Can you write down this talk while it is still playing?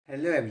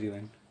Hello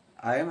everyone,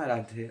 I am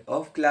Aradhya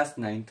of class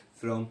 9th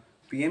from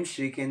PM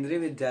Shri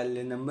Kendriya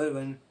Vidyalaya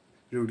No.1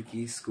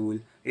 Roorkee school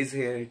is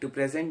here to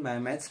present my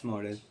maths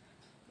model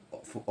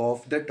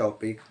of the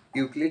topic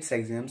Euclid's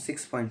Axiom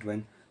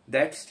 6.1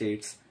 that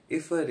states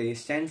if a ray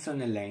stands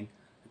on a line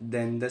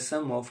then the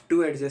sum of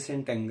two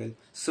adjacent angles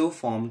so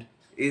formed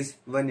is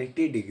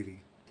 180 degree.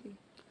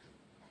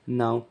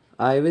 Now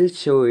I will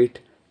show it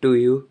to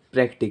you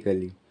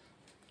practically.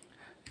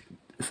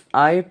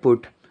 I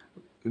put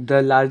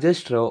the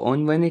largest straw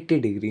on 180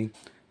 degree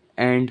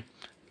and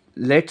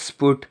let's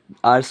put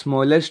our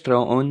smaller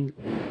straw on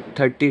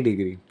 30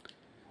 degree.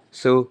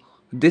 So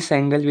this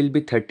angle will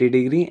be 30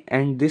 degree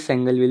and this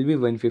angle will be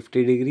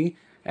 150 degree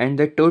and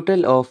the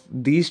total of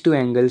these two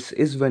angles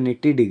is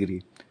 180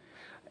 degree.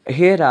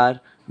 Here are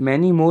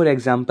many more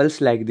examples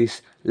like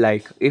this,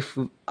 like if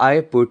I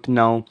put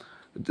now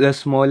the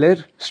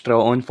smaller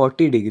straw on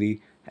 40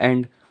 degree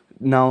and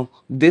now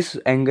this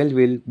angle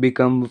will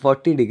become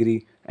 40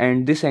 degree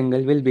and this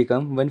angle will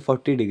become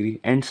 140 degree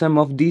and sum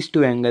of these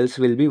two angles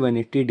will be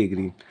 180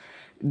 degree.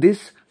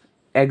 This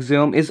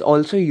axiom is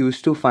also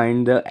used to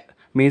find the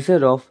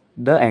measure of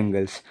the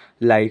angles,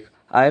 like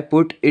I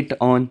put it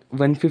on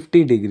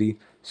 150 degree,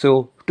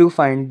 so to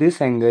find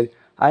this angle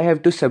I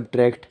have to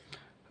subtract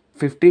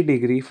 50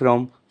 degree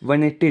from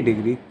 180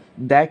 degree,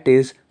 that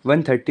is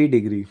 130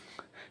 degree.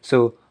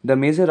 So the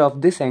measure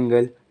of this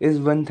angle is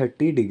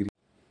 130 degree.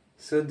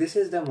 So this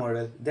is the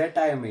model that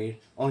I made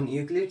on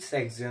Euclid's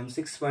Axiom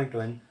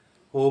 6.1.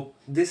 Hope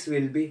this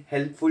will be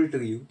helpful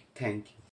to you. Thank you.